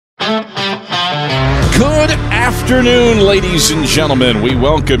Good afternoon, ladies and gentlemen. We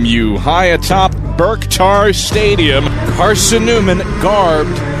welcome you high atop Berktar Stadium. Carson-Newman,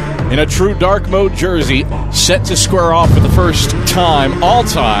 garbed in a true dark mode jersey, set to square off for the first time, all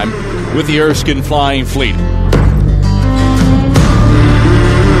time, with the Erskine Flying Fleet.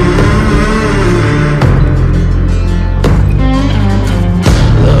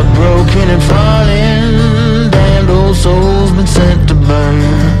 The broken and fallen, damned old soul's been sent to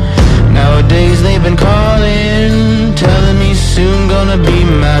burn. Nowadays they've been calling, telling me soon gonna be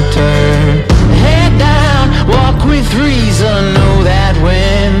my turn. Head down, walk with reason, know that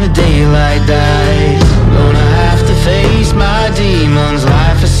when the daylight dies, gonna have to face my demons.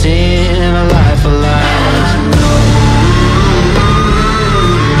 Life of sin, a life of lies.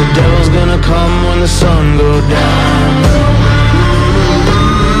 The devil's gonna come when the sun goes down.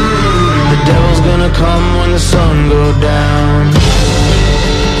 The devil's gonna come when the sun goes down.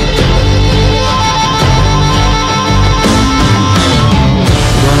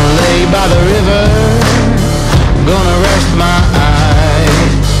 By the river, gonna rest my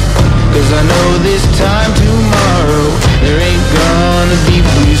eyes, 'cause I know this time tomorrow there ain't gonna be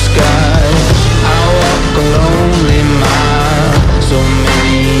blue skies. I walk a lonely mile, so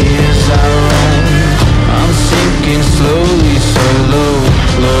many years I roam. I'm sinking slowly, so low.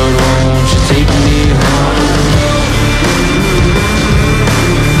 Lord, won't you take me home?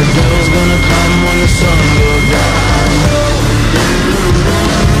 The devil's gonna come when the sun goes down.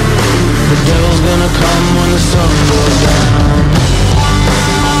 The devil's gonna come when the sun goes down.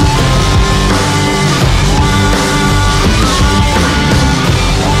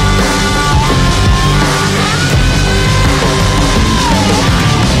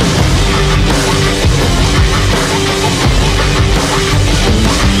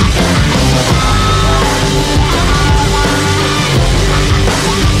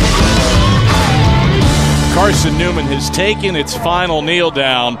 Carson-Newman has taken its final kneel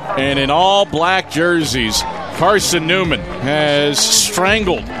down, and in all black jerseys, Carson-Newman has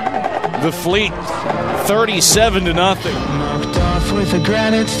strangled the Fleet 37-0. Marked off with a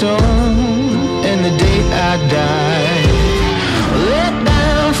granite stone, and the date I died. Let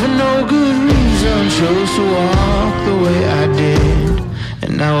down for no good reason, chose to walk the way I did.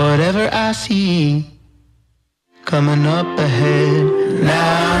 And now whatever I see coming up ahead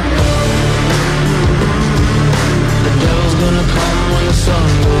now, the devil's gonna come